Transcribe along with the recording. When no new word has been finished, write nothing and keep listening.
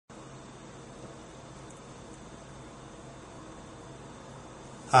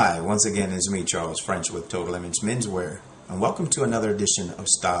Hi, once again it's me, Charles French with Total Image Menswear, and welcome to another edition of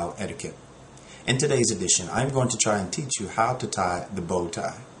Style Etiquette. In today's edition, I'm going to try and teach you how to tie the bow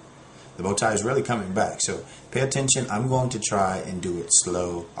tie. The bow tie is really coming back, so pay attention. I'm going to try and do it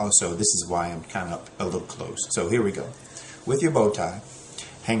slow. Also, this is why I'm kind of a little close. So here we go. With your bow tie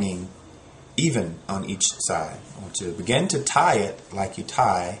hanging even on each side, I want you to begin to tie it like you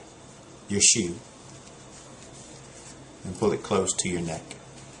tie your shoe and pull it close to your neck.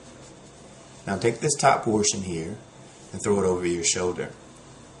 Now take this top portion here and throw it over your shoulder.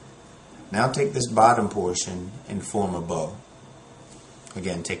 Now take this bottom portion and form a bow.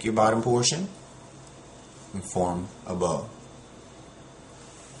 Again, take your bottom portion and form a bow.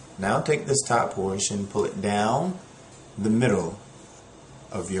 Now take this top portion, pull it down the middle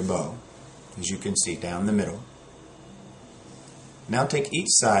of your bow. As you can see, down the middle. Now take each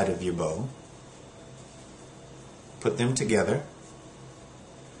side of your bow, put them together,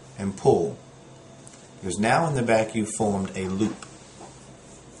 and pull. Because now in the back you formed a loop.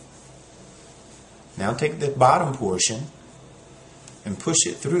 Now take the bottom portion and push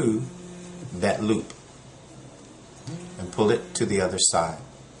it through that loop and pull it to the other side,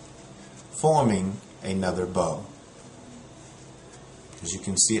 forming another bow. As you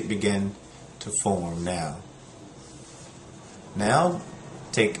can see, it begin to form now. Now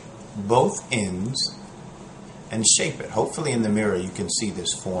take both ends and shape it. Hopefully in the mirror you can see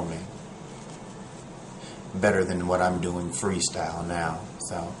this forming better than what I'm doing freestyle now.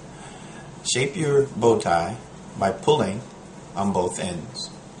 So shape your bow tie by pulling on both ends.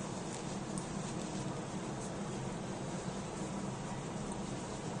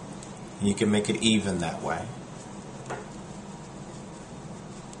 And you can make it even that way.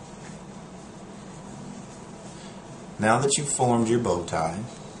 Now that you've formed your bow tie,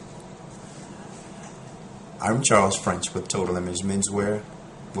 I'm Charles French with Total Image Menswear,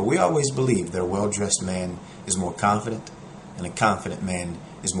 where we always believe that a well-dressed man is more confident and a confident man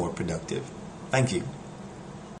is more productive. Thank you.